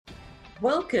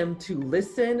Welcome to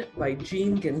Listen by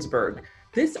Gene Ginsburg.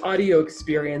 This audio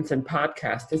experience and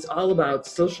podcast is all about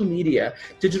social media,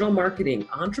 digital marketing,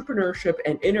 entrepreneurship,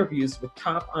 and interviews with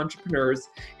top entrepreneurs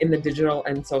in the digital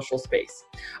and social space.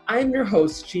 I'm your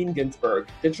host, Gene Ginsburg,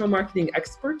 digital marketing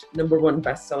expert, #1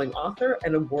 best-selling author,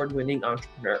 and award-winning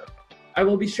entrepreneur. I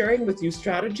will be sharing with you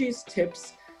strategies,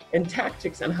 tips, and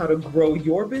tactics on how to grow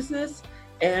your business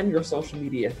and your social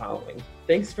media following.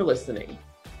 Thanks for listening.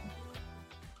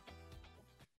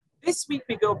 This week,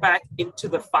 we go back into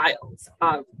the files.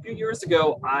 A few years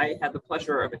ago, I had the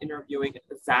pleasure of interviewing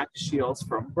Zach Shields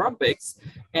from Brumbix,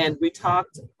 and we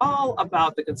talked all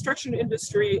about the construction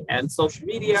industry and social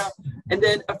media, and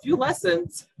then a few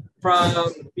lessons from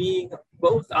being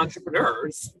both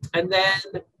entrepreneurs. And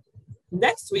then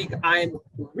next week, I'm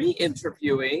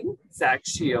re-interviewing Zach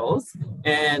Shields,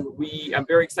 and I'm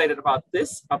very excited about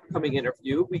this upcoming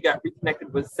interview. We got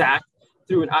reconnected with Zach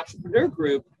through an entrepreneur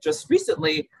group just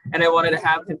recently, and I wanted to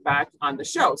have him back on the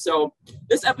show. So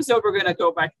this episode, we're going to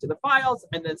go back to the files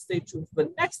and then stay tuned for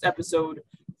the next episode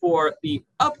for the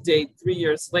update 3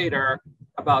 years later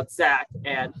about Zach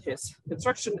and his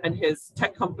construction and his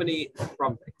tech company,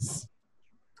 Brumbix.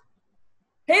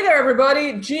 Hey there,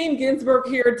 everybody. Gene Ginsburg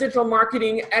here, digital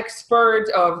marketing expert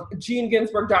of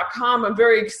geneginsburg.com. I'm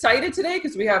very excited today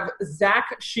because we have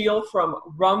Zach Shields from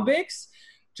Brumbix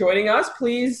joining us.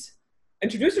 Please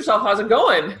introduce yourself. How's it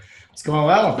going? It's going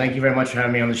well. Thank you very much for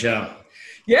having me on the show.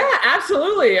 Yeah,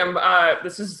 absolutely.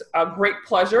 This is a great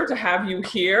pleasure to have you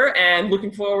here and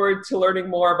looking forward to learning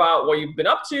more about what you've been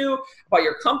up to, about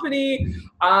your company.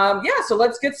 So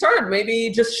let's get started.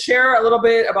 Maybe just share a little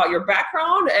bit about your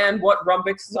background and what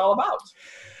Brumbix is all about.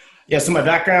 Yeah, so my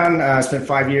background, I spent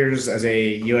 5 years as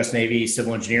a U.S. Navy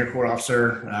Civil Engineer Corps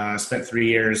officer. Spent 3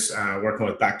 years working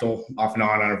with Bechtel off and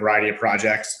on a variety of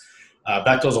projects.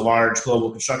 Bechtel is a large global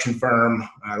construction firm.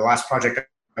 The last project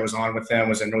I was on with them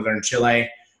was in northern Chile.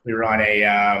 We were on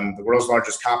the world's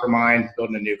largest copper mine,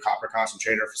 building a new copper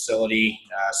concentrator facility,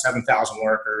 7,000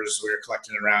 workers. We were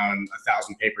collecting around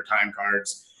 1,000 paper time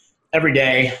cards every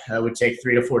day. It would take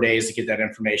 3 to 4 days to get that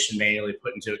information manually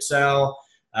put into Excel,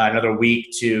 another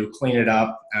week to clean it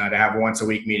up, to have a once a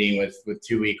week meeting with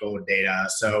 2-week-old data.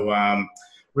 So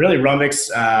really, Brumbix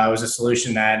was a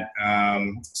solution that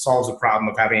solves the problem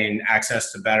of having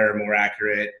access to better, more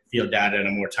accurate field data in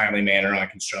a more timely manner on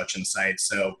construction sites.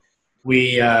 So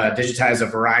we digitize a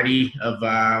variety of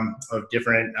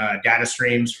different data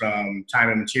streams, from time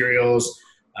and materials,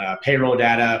 payroll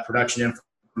data, production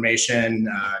information,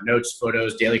 notes,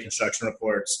 photos, daily construction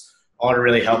reports, all to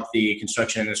really help the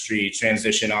construction industry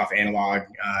transition off analog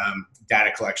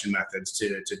data collection methods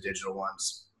to digital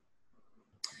ones.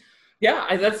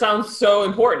 Yeah, that sounds so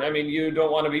important. I mean, you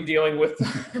don't want to be dealing with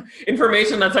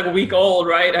information that's like a week old,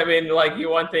 right? I mean, like, you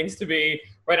want things to be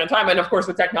right on time. And of course,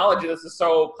 with technology, this is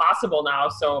so possible now.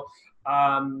 So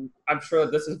I'm sure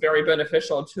that this is very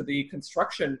beneficial to the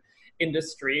construction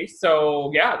industry.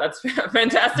 So yeah, that's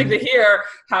fantastic to hear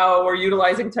how we're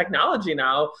utilizing technology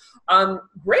now.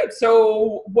 Great.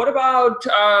 So what about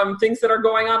things that are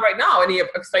going on right now? Any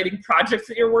exciting projects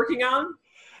that you're working on?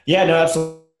 Yeah, no,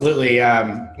 absolutely. Absolutely.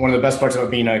 One of the best parts about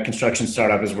being a construction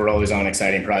startup is we're always on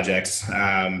exciting projects.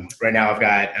 Right now, I've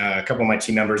got a couple of my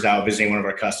team members out visiting one of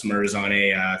our customers on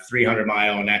a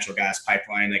 300-mile natural gas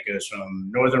pipeline that goes from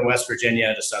northern West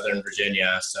Virginia to southern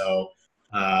Virginia. So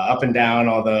up and down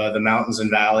all the mountains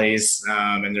and valleys,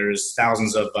 and there's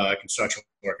thousands of construction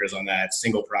workers on that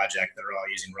single project that are all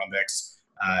using Brumbix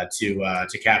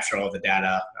to capture all the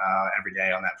data every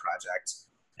day on that project.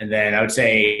 And then I would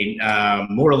say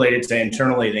more related to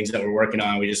internally things that we're working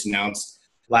on, we just announced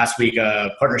last week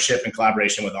a partnership and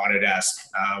collaboration with Autodesk,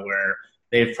 where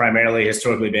they've primarily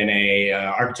historically been a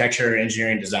architecture,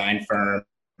 engineering, design firm,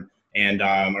 and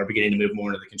are beginning to move more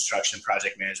into the construction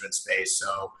project management space.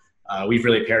 So we've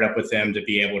really paired up with them to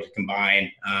be able to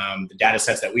combine the data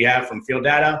sets that we have from field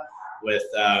data with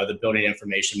the building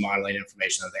information, modeling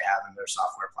information that they have in their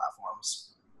software platforms.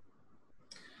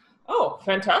 Oh,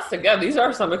 fantastic. Yeah, these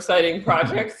are some exciting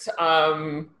projects.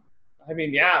 That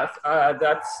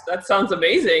sounds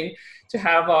amazing to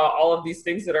have all of these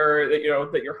things that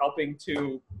you're helping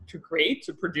to create,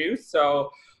 to produce.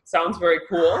 So sounds very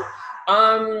cool.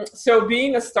 So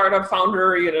being a startup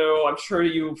founder, I'm sure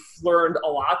you've learned a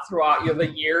lot throughout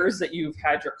the years that you've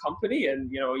had your company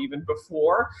and, even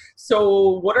before.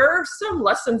 So what are some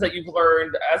lessons that you've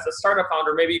learned as a startup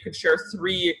founder? Maybe you could share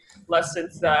 3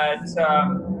 lessons that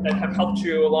have helped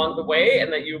you along the way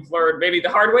and that you've learned maybe the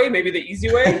hard way, maybe the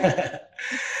easy way.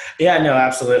 Yeah, no,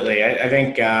 absolutely. I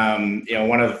think,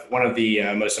 one of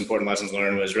the most important lessons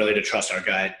learned was really to trust our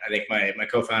gut. I think my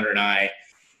co-founder and I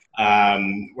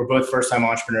We're both first-time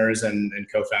entrepreneurs and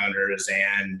co-founders,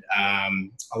 and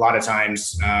a lot of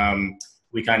times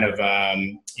we kind of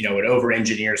would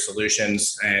over-engineer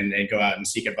solutions and go out and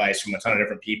seek advice from a ton of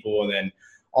different people, and then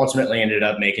ultimately ended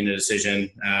up making a decision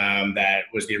that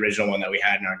was the original one that we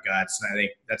had in our guts. And I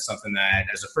think that's something that,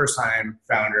 as a first-time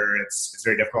founder, it's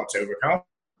very difficult to overcome.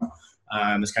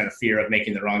 This kind of fear of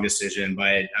making the wrong decision,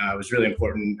 but it was really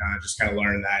important just kind of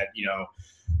learn that,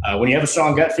 when you have a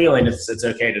strong gut feeling, it's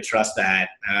okay to trust that.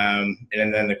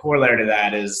 And then the corollary to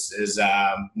that is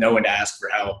know when to ask for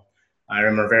help. I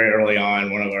remember very early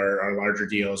on, one of our larger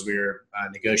deals, we were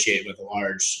negotiating with a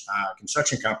large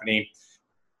construction company,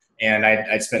 and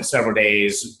I'd spent several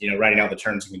days, writing out the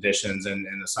terms and conditions and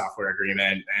the software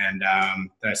agreement, and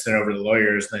then I sent it over to the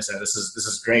lawyers, and they said, "This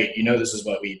is great. This is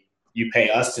what you pay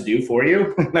us to do for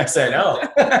you?" And I said, "Oh,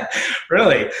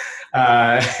 really?"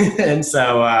 And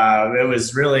so it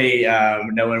was really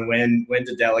knowing when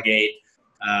to delegate,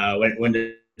 when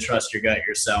to trust your gut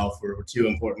yourself were two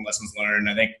important lessons learned.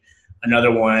 I think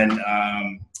another one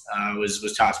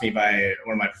was taught to me by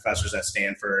one of my professors at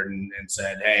Stanford, and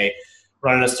said, "Hey,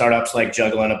 running a startup's like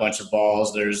juggling a bunch of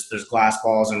balls. There's glass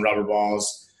balls and rubber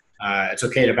balls. It's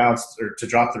okay to bounce or to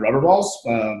drop the rubber balls.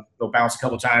 They'll bounce a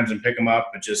couple times and pick them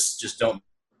up, but just don't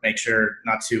make sure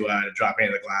not to drop any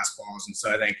of the glass balls." And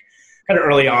so I think kind of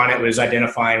early on, it was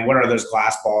identifying what are those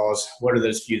glass balls, what are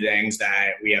those few things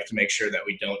that we have to make sure that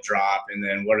we don't drop, and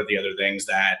then what are the other things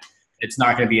that it's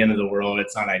not going to be the end of the world,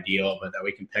 it's not ideal, but that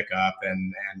we can pick up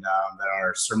and that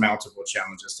are surmountable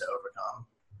challenges to overcome.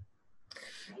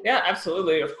 Yeah,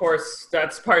 absolutely. Of course,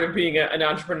 that's part of being an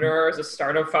entrepreneur as a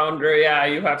startup founder. Yeah,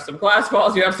 you have some glass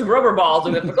balls, you have some rubber balls,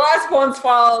 and if the glass ones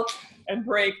fall and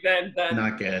break, then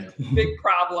not good. Big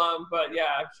problem. But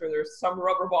yeah, I'm sure there's some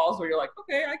rubber balls where you're like,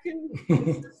 okay, I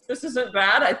can. This isn't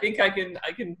bad. I think I can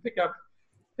pick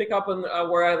up on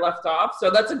where I left off. So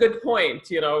that's a good point.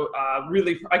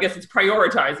 Really, I guess it's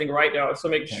prioritizing right now. So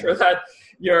making sure that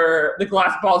the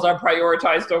glass balls are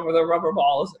prioritized over the rubber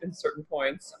balls in certain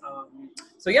points.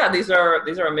 So yeah, these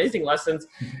are amazing lessons.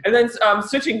 And then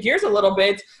switching gears a little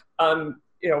bit,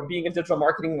 being a digital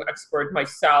marketing expert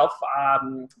myself,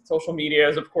 social media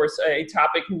is of course a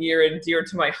topic near and dear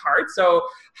to my heart. So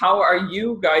how are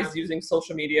you guys using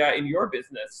social media in your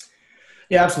business?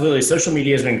 Yeah, absolutely. Social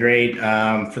media has been great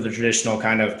for the traditional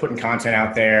kind of putting content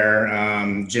out there,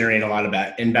 generating a lot of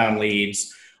inbound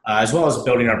leads, as well as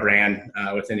building our brand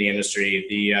within the industry.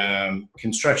 The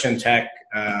construction tech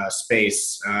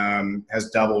space has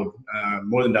doubled,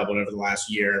 more than doubled over the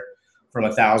last year, from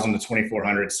 1,000 to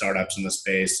 2,400 startups in the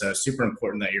space. So super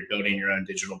important that you're building your own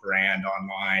digital brand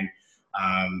online,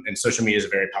 and social media is a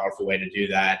very powerful way to do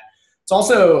that. It's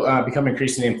also become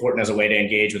increasingly important as a way to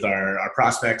engage with our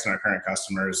prospects and our current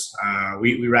customers.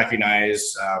 We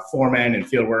recognize foremen and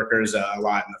field workers a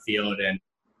lot in the field, and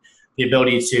the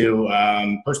ability to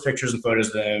post pictures and photos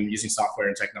of them using software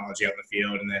and technology out in the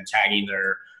field, and then tagging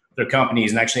their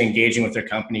companies and actually engaging with their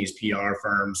companies' PR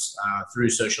firms through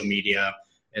social media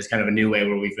is kind of a new way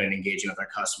where we've been engaging with our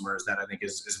customers that I think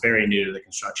is very new to the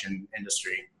construction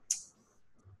industry.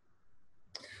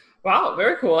 Wow,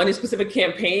 very cool. Any specific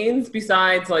campaigns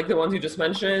besides like the ones you just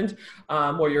mentioned,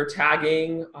 where you're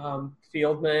tagging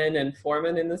fieldmen and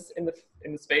foremen in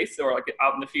the space, or like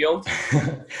out in the field?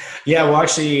 Yeah, well,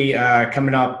 actually,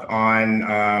 coming up on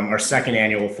our second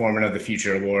annual Foreman of the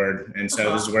Future Award, and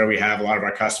so this is where we have a lot of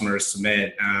our customers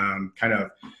submit kind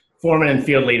of foremen and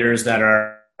field leaders that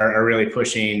are really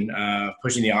pushing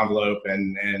the envelope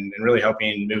and really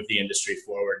helping move the industry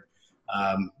forward.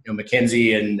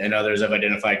 McKinsey and others have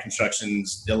identified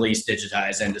construction's the least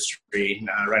digitized industry,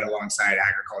 right alongside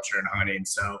agriculture and hunting.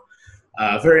 So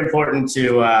very important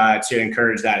to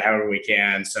encourage that however we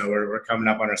can. So we're coming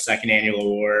up on our second annual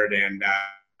award, and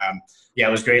yeah,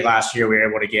 it was great last year. We were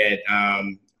able to get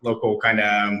local kind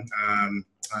of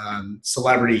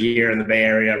celebrity here in the Bay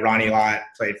Area. Ronnie Lott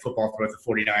played football for both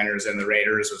the 49ers and the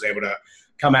Raiders, was able to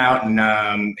come out and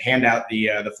hand out the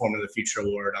Foreman of the Future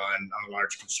Award on a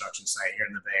large construction site here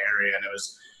in the Bay Area. And it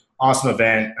was an awesome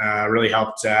event, really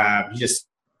helped. He just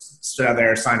stood out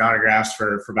there, signed autographs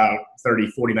for about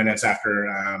 30, 40 minutes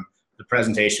after the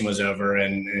presentation was over.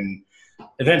 And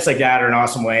events like that are an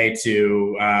awesome way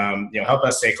to help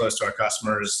us stay close to our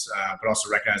customers, but also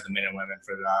recognize the men and women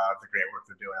for the great work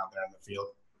they're doing out there in the field.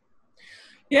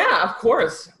 Yeah, of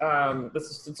course.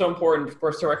 It's so important for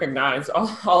us to recognize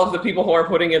all of the people who are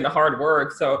putting in the hard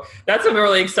work. So that's a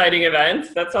really exciting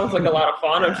event. That sounds like a lot of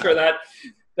fun. I'm sure that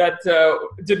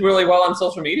did really well on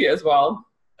social media as well.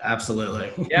 Absolutely.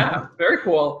 Yeah, very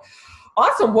cool.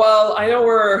 Awesome. Well, I know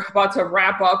we're about to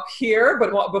wrap up here,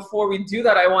 but before we do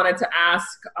that, I wanted to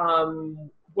ask,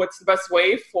 what's the best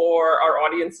way for our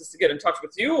audiences to get in touch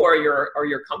with you or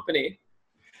your company?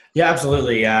 Yeah,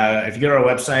 absolutely. If you go to our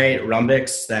website,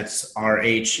 Rumbix, that's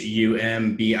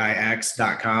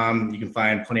RHUMBIX.com, you can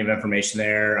find plenty of information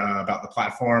there about the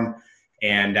platform,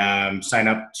 and sign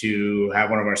up to have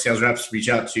one of our sales reps reach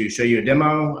out to show you a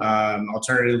demo.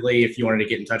 Alternatively, if you wanted to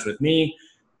get in touch with me,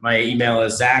 my email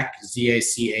is Zach,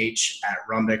 Z-A-C-H,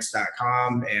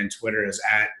 @rumbix.com, and Twitter is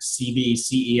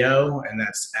 @CBCEO, and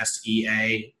that's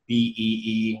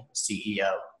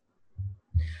SEABEECEO.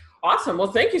 Awesome.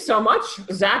 Well, thank you so much,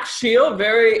 Zach Scheel.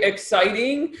 Very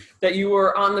exciting that you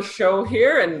were on the show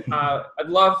here, and I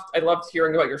loved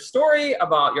hearing about your story,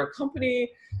 about your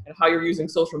company, and how you're using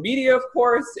social media, of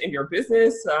course, in your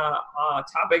business.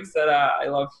 Topics that I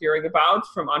love hearing about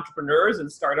from entrepreneurs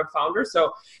and startup founders.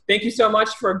 So, thank you so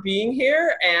much for being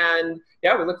here, and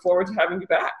yeah, we look forward to having you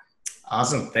back.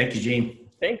 Awesome. Thank you,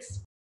 Gene. Thanks.